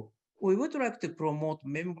 So we would like to promote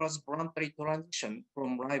members' voluntary transition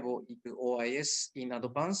from LIBOR into OIS in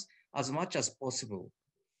advance as much as possible.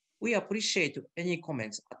 We appreciate any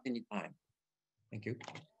comments at any time. Thank you.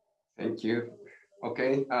 Thank you.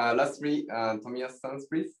 Okay, lastly, Tomiyasu-san,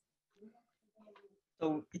 please.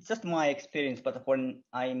 So it's just my experience, but when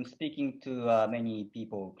I'm speaking to many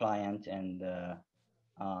people, clients and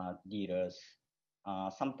dealers,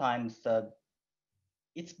 sometimes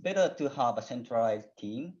it's better to have a centralized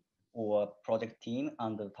team or project team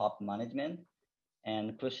under top management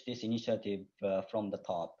and push this initiative from the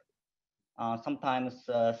top. Sometimes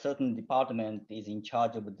certain department is in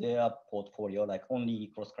charge of their portfolio, like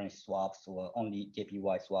only cross-currency swaps or only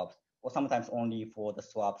JPY swaps, or sometimes only for the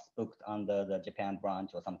swaps booked under the Japan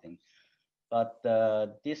branch or something. But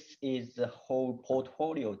this is a whole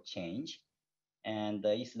portfolio change. And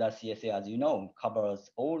ISDA CSA, as you know, covers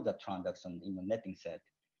all the transactions in the netting set.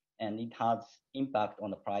 And it has impact on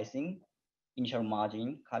the pricing, initial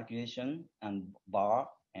margin calculation, and VaR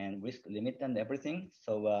and risk limit and everything.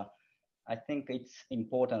 So I think it's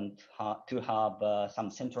important to have some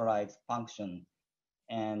centralized function,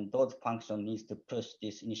 and those functions needs to push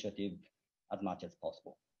this initiative as much as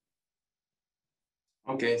possible.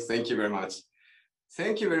 Okay, thank you very much.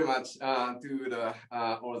 Thank you very much to the,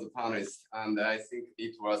 all the panelists, and I think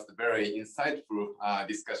it was very insightful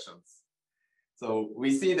discussions. So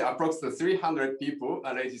we see that approximately 300 people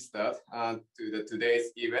are registered to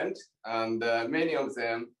today's event, and many of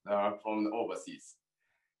them are from the overseas.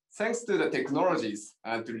 Thanks to the technologies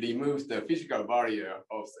to remove the physical barrier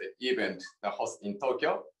of the event, the host in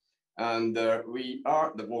Tokyo, and we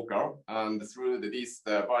are the vocal, and through this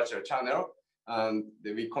virtual channel, and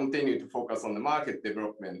we continue to focus on the market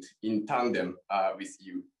development in tandem with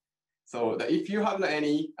you. So if you have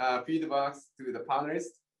any feedbacks to the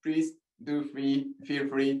panelists, please feel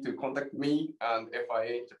free to contact me and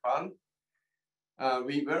FIA Japan.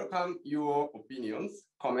 We welcome your opinions,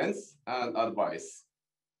 comments, and advice.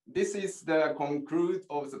 This is the conclude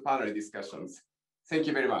of the panel discussions. Thank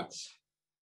you very much.